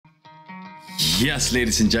Yes,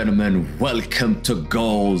 ladies and gentlemen, welcome to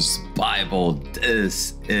Goals Bible.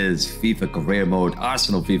 This is FIFA Career Mode,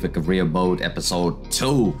 Arsenal FIFA Career Mode, episode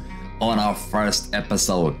 2 on our first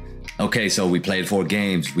episode. Okay, so we played 4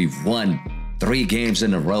 games. We've won 3 games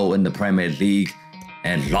in a row in the Premier League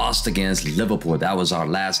and lost against Liverpool. That was our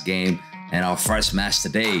last game. And our first match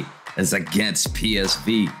today is against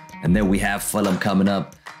PSV. And then we have Fulham coming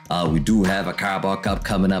up. We do have a Carabao Cup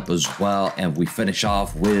coming up as well. And we finish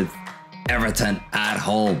off with Everton at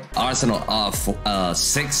home. Arsenal are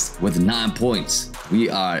 6th with 9 points. We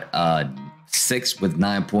are 6th with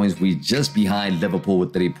 9 points. We just behind Liverpool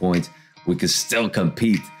with 3 points. We can still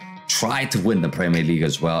compete. Try to win the Premier League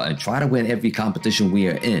as well. And try to win every competition we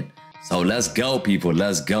are in. So let's go, people.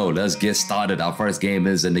 Let's go. Let's get started. Our first game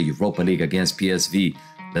is in the Europa League against PSV.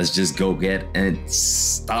 Let's just go get and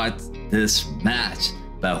start this match.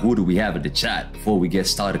 But who do we have in the chat? Before we get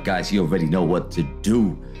started, guys, you already know what to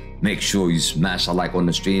do. Make sure you smash a like on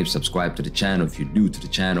the stream, subscribe to the channel if you're new to the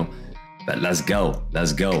channel. But let's go.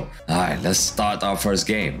 Let's go. All right, let's start our first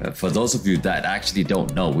game. For those of you that actually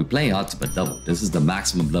don't know, we're playing Ultimate Level. This is the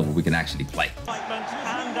maximum level we can actually play.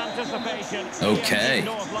 Okay,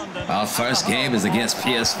 our first game is against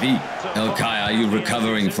PSV. Okay, are you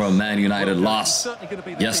recovering from Man United loss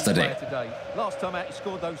yesterday? Last time out he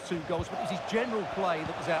scored those 2 goals, but it was his general play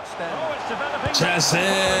that was outstanding.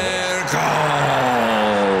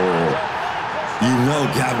 Goal! You know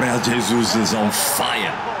Gabriel Jesus is on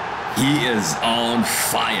fire. He is on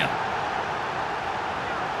fire.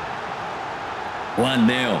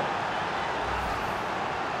 1-0.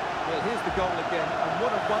 Well, here's the goal again, and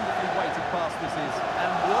what a wonderfully weighted pass this is,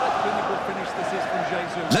 and what a clinical finish this is from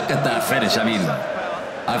Jesus. Look at that finish. I mean,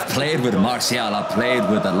 I've played with Martial, I've played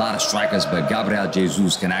with a lot of strikers, but Gabriel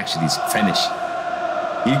Jesus can actually finish.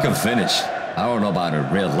 He can finish. I don't know about in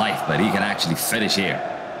real life, but he can actually finish here.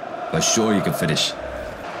 For sure he can finish.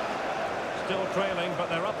 Still trailing, but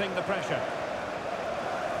they're upping the pressure.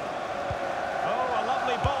 Oh, a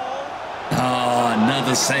lovely ball. Oh,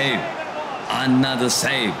 another save. Another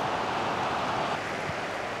save.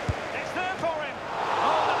 It's there for him.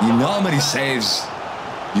 You know how many saves?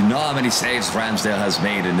 You know how many saves Ramsdale has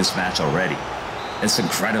made in this match already? It's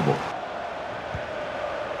incredible.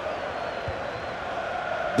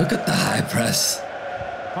 Look at the high press.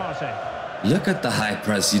 Look at the high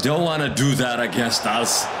press. You don't want to do that against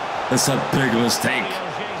us. It's a big mistake.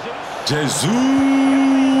 Jesus!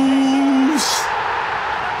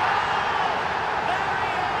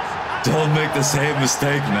 Don't make the same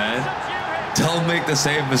mistake, man. Don't make the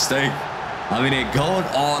same mistake. I mean, they're going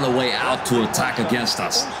all the way out to attack against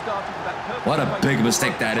us. What a big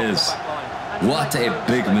mistake that is. What a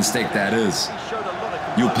big mistake that is.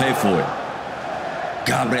 You pay for it.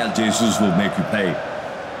 Gabriel Jesus will make you pay.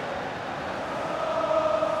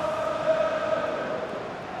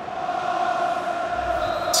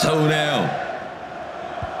 So now,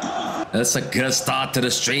 that's a good start to the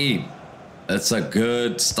stream. That's a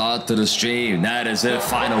good start to the stream. That is it.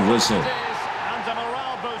 Final whistle.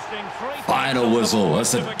 Final whistle.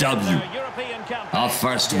 That's a W. Our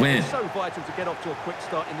first win.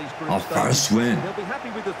 Our first win.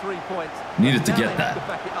 Needed to get that.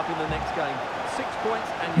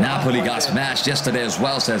 Napoli got smashed yesterday as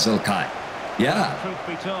well, says Ilkay. Yeah,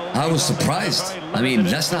 I was surprised. I mean,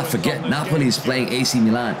 let's not forget, Napoli is playing AC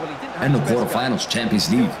Milan in the quarterfinals, Champions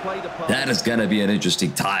League. That is going to be an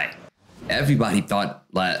interesting tie. Everybody thought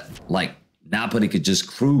like Napoli could just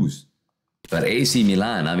cruise. But AC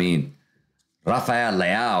Milan, I mean, Rafael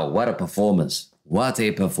Leao, what a performance. What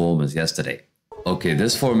a performance yesterday. Okay,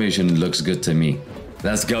 this formation looks good to me.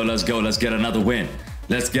 Let's go, let's go. Let's get another win.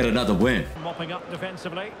 Let's get another win. Mopping up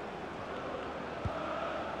defensively.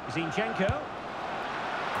 Zinchenko.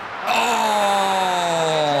 Oh,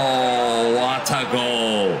 what a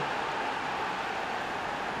goal.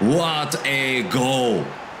 What a goal.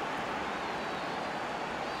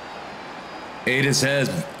 Ada says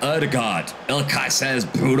Erdegaard. Ilkay says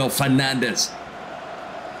Bruno Fernandes.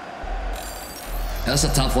 That's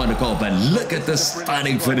a tough one to call, but look at this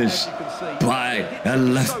stunning finish by a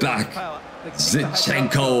left back.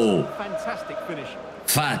 Zinchenko. Fantastic finish.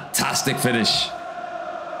 Fantastic finish.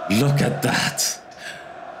 Look at that.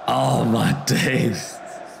 Oh my days.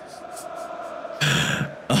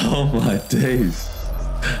 Oh my days.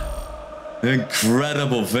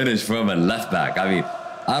 Incredible finish from a left back. I mean,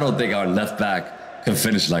 I don't think our left back can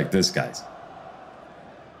finish like this, guys.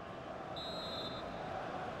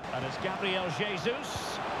 And it's Gabriel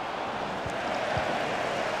Jesus.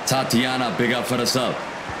 Tatiana, big up for the sub.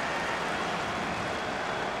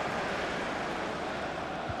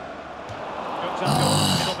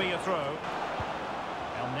 It'll be a throw.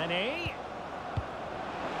 El Neni.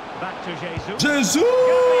 To Jesus.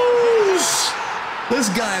 Jesus! This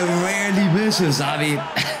guy rarely misses. I mean,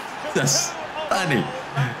 that's stunning.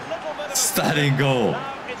 Stunning goal.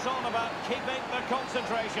 Now it's all about keeping the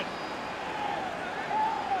concentration.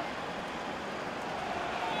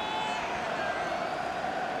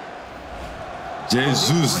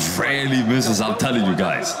 Jesus rarely misses, I'm telling you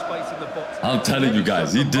guys. I'm telling you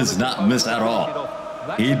guys, he does not miss at all.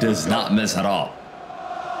 He does not miss at all.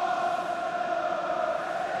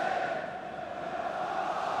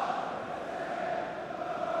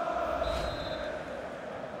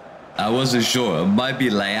 I wasn't sure. It might be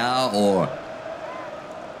Leao or...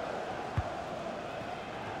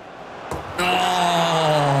 Oh!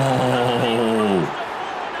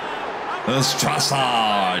 It's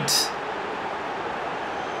Trossard.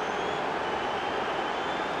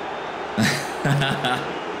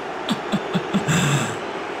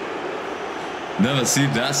 Never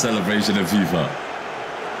seen that celebration in FIFA. Well,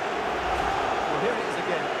 here it is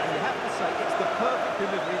again, and you have to say it's the perfect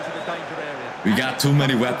delivery into the danger area. We got too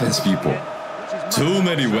many weapons, people. Too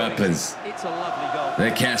many weapons. It's a lovely goal. They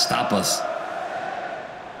can't stop us.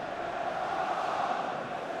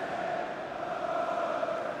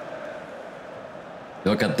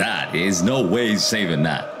 Look at that. There's no way he's saving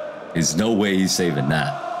that. There's no way he's saving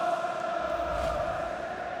that.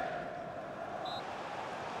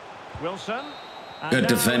 Wilson. Good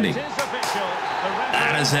defending.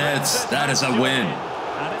 That is it. That is a win.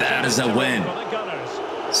 That is a win.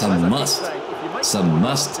 Some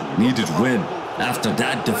must needed win after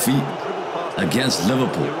that defeat against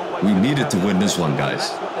Liverpool. We needed to win this one,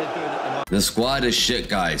 guys. The squad is shit,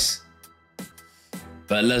 guys.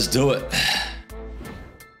 But let's do it.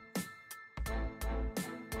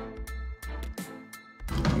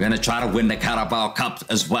 We're gonna try to win the Carabao Cup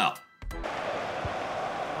as well.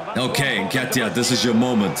 Okay, Nketiah, this is your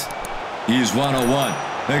moment. He's one-on-one.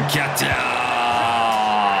 Nketiah!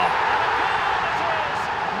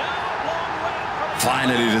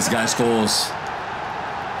 Finally, this guy scores.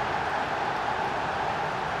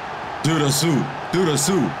 Do the Sue. Do the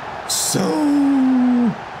Sue.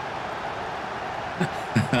 Sue!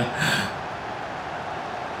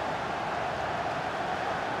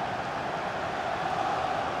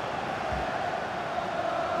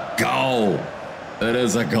 Go! It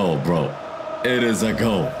is a goal, bro. It is a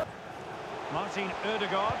goal. Martin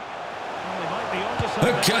Ødegaard. Well, he might be onto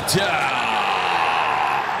something. Nketiah!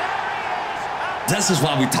 This is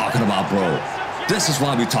what we're talking about, bro. This is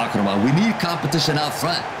what we're talking about. We need competition out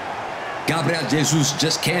front. Gabriel Jesus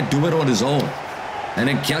just can't do it on his own. And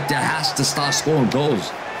then Nketiah has to start scoring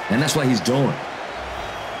goals. And that's what he's doing.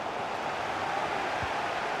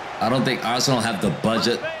 I don't think Arsenal have the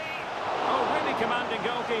budget. Oh, really commanding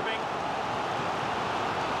goalkeeping.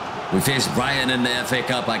 We faced Brighton in the FA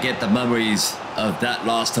Cup. I get the memories of that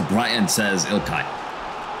loss to Brighton, says Ilkay.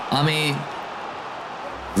 I mean,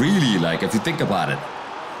 really, like, if you think about it,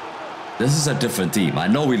 this is a different team. I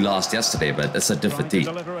know we lost yesterday, but it's a different team.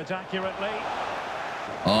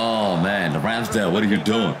 Oh, man, Ramsdale, what are you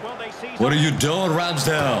doing? What are you doing,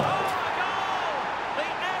 Ramsdale?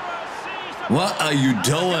 What are you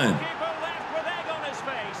doing?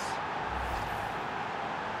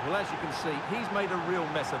 Well, as you can see, he's made a real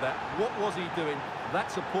mess of that. What was he doing?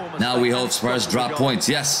 That's a poor mistake. Now we hope Spurs drop points.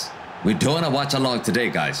 Yes, we're doing a watch along today,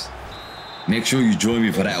 guys. Make sure you join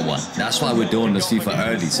me for that one. That's why we're doing this FIFA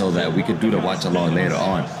early, so that we can do the watch along later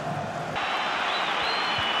on.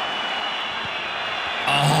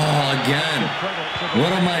 Oh, again.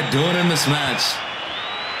 What am I doing in this match?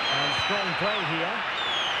 Strong play here.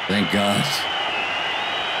 Thank God.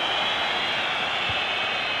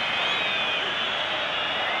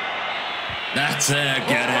 That's it.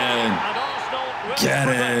 Get in. Get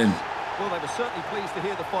in. Well, they were certainly pleased to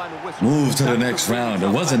hear the final whistle. Move to the next round. It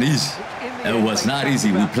wasn't easy. It was not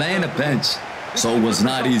easy. We play in a bench, so it was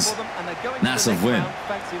not easy. Massive win.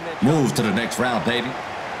 Move to the next round, baby.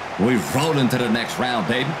 We roll into the next round,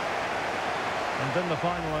 baby.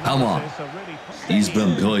 Come on. He's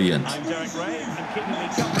been brilliant.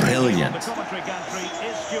 Brilliant.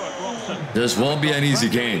 This won't be an easy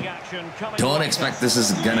game. Don't expect this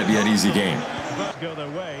is going to be an easy game. Go their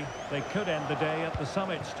way, they could end the day at the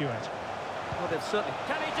summit, Stuart. Well, they've certainly...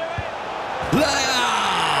 Can he do it?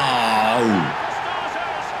 Wow!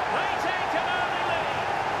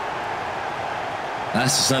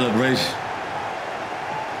 That's the celebration.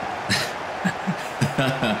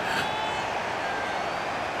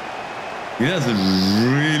 He doesn't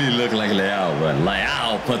really look like Leao, but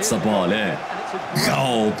Leao puts the ball in.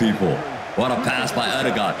 Go, people. What a pass by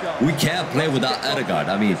Ødegaard. We can't play without Ødegaard.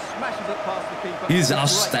 I mean, he's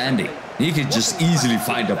outstanding. He can just easily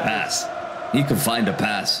find a pass. He can find a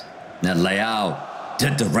pass. And Leao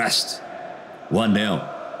did the rest. 1-0.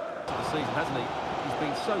 The season, hasn't he? He's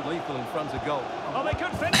been so lethal in front of goal. Oh, they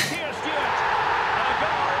could finish here, Stuart. And a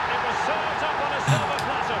goal. It was served up on a silver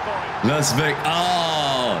platter for him. Let's make...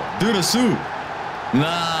 Oh, do the soup.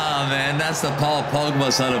 Nah, man, that's the Paul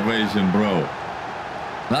Pogba celebration, bro.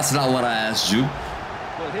 That's not what I asked you.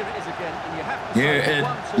 Well, here it is again, and you have to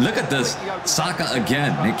Here, look at this. Saka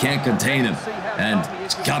again. They can't contain him. And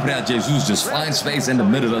Gabriel Jesus just finds space in the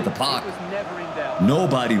middle of the park.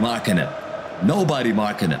 Nobody marking it. Nobody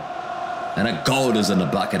marking it. And a goal is in the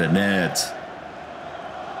back of the net.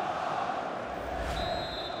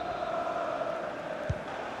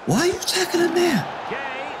 Why are you tackling there?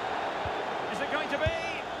 Is it going to be?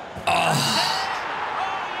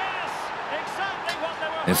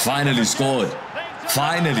 They finally scored.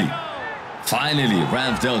 Finally. Finally,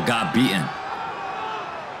 Ramsdale got beaten.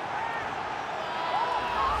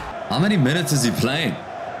 How many minutes is he playing?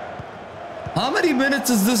 How many minutes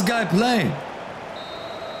is this guy playing?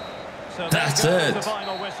 So that's it. The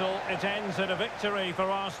final whistle. It ends at a victory for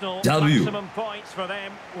Arsenal. W. Maximum points for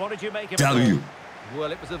them. What did you make of W. it?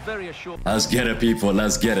 Well, it was a very assured... Let's get it, people.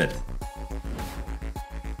 Let's get it.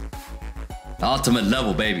 Ultimate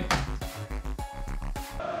level, baby.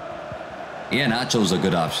 Yeah, Nacho's a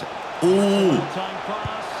good option. Ooh. Time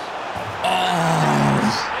pass. Oh.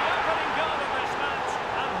 The opening goal of this match,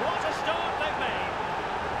 and what a start they've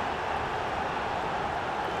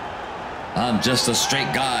made. I'm just a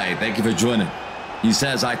straight guy. Thank you for joining. He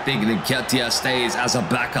says, I think Nketiah stays as a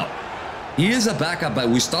backup. He is a backup, but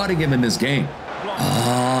we're starting him in this game.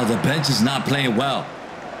 Oh, the bench is not playing well.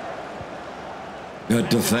 Good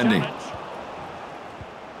defending.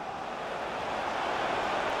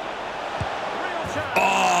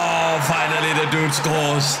 Oh, finally the dude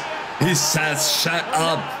scores. He says, shut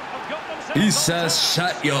up. He says,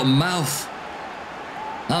 shut your mouth.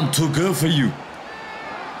 I'm too good for you.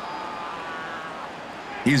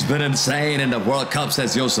 He's been insane in the World Cup,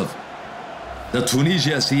 says Yosef. The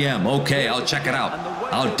Tunisia CM. Okay, I'll check it out.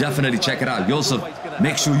 I'll definitely check it out. Yosef,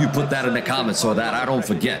 make sure you put that in the comments so that I don't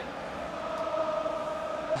forget.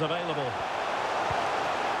 It's available.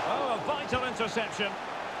 Oh, a vital interception.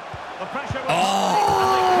 The pressure was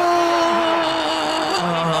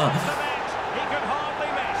he could hardly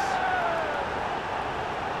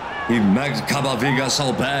miss. He makes Camavinga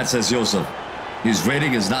so bad, says Yosef. His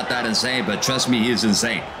rating is not that insane, but trust me, he is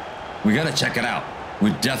insane. We're going to check it out.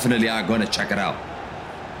 We definitely are going to check it out.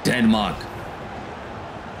 Denmark.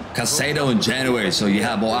 Casado in January, so you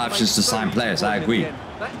have more options to sign players. I agree.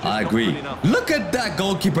 I agree. Look at that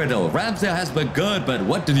goalkeeper, though. Ramsdale has been good, but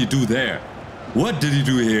what did he do there? What did he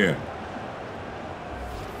do here?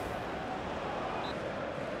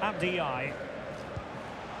 Abdi. Oh,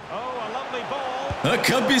 a lovely ball. It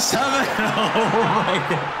could be 7. Oh, my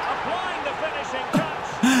God. Applying the finishing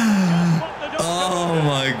touch. Oh,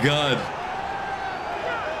 my God.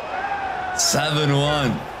 7-1.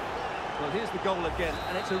 Well, here's the goal again,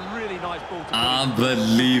 and it's a really nice ball to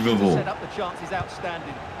Unbelievable. set up the chance is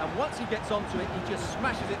outstanding, and once he gets onto it, he just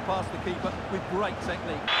smashes it past the keeper with great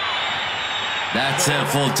technique. That's it,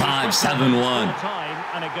 full time, 7-1.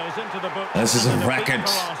 And it goes into the book. This is a record.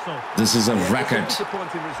 This is a record.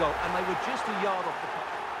 Disappointing result, and they were just a yard off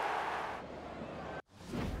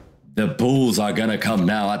the The Bulls are gonna come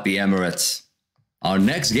now at the Emirates. Our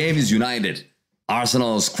next game is United.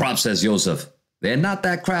 Arsenal's crap, says Joseph. They're not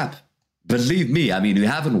that crap. Believe me, I mean, you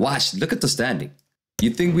haven't watched. Look at the standing. You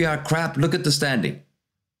think we are crap? Look at the standing.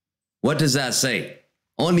 What does that say?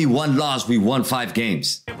 Only one loss, we won 5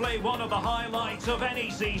 games. One of the highlights of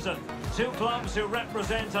any season. Two clubs who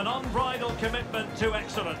represent an unbridled commitment to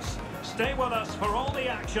excellence. Stay with us for all the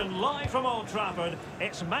action live from Old Trafford.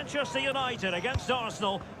 It's Manchester United against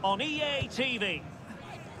Arsenal on EA TV.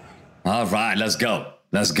 All right, let's go.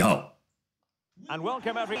 Let's go. And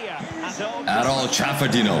welcome every year at Old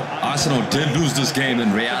Trafford, you know. Arsenal did lose this game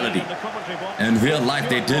in reality. In real life,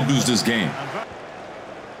 they did lose this game.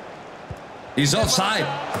 He's offside.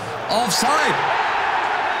 Offside.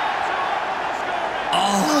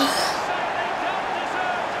 Oh.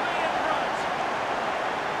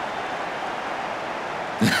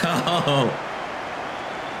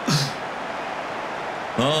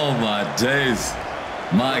 Oh my days.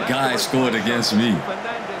 My guy scored against me.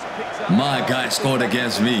 My guy scored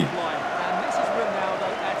against me. And this is Ronaldo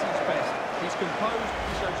at his best. He's composed,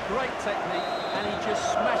 he shows great technique, and he just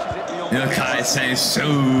smashes it beyond. Your guy says so.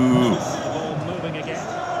 Ball moving again.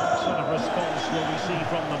 What sort of response will we see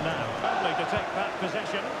from them now? Only to take that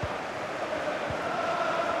possession.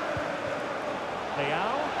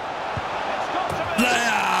 Leao. It's got to be.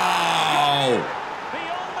 Leao!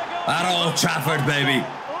 At Old Trafford, baby.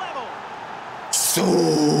 Level. So.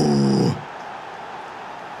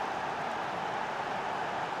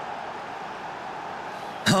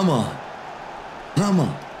 Come on. Come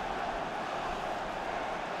on.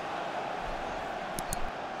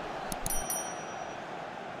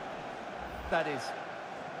 That is.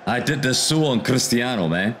 I did the Sue on Cristiano,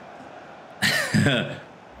 man. Ronaldo.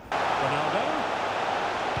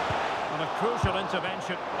 On a crucial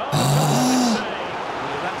intervention. Oh, save.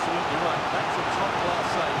 You're absolutely right. That's a top-class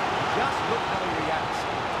save. Just look how he reacts.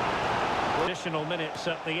 Additional minutes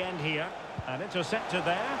at the end here. An interceptor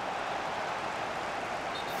there.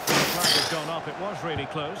 The flag has gone off. It was really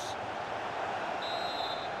close.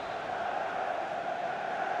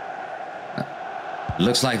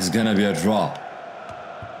 Looks like it's gonna be a draw.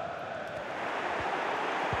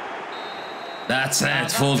 That's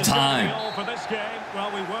it, full time.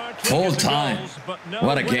 Full time.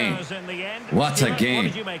 What a game. What a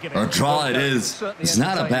game. A draw it is. It's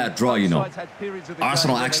not a bad draw, you know.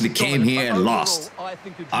 Arsenal actually came here and lost.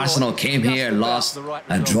 Arsenal came here and lost.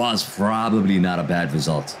 A draw is probably not a bad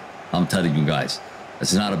result. I'm telling you guys.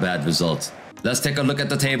 It's not a bad result. Let's take a look at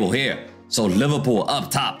the table here. So Liverpool up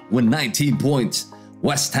top with 19 points.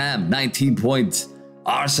 West Ham 19 points.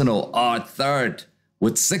 Arsenal are third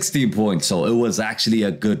with 16 points. So it was actually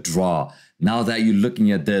a good draw. Now that you're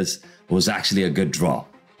looking at this, it was actually a good draw.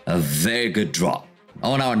 A very good draw.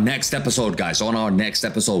 On our next episode, guys, on our next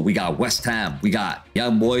episode, we got West Ham. We got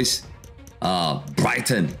Young Boys.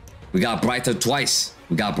 Brighton. We got Brighton twice.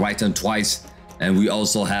 And we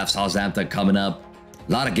also have Southampton coming up.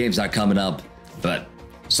 A lot of games are coming up. But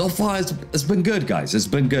so far, it's been good, guys. It's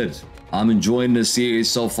been good. I'm enjoying this series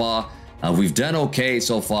so far. We've done okay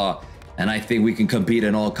so far. And I think we can compete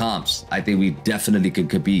in all comps. I think we definitely can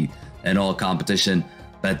compete in all competition.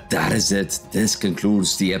 But that is it. This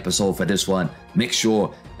concludes the episode for this one. Make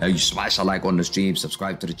sure you smash a like on the stream.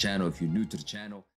 Subscribe to the channel if you're new to the channel.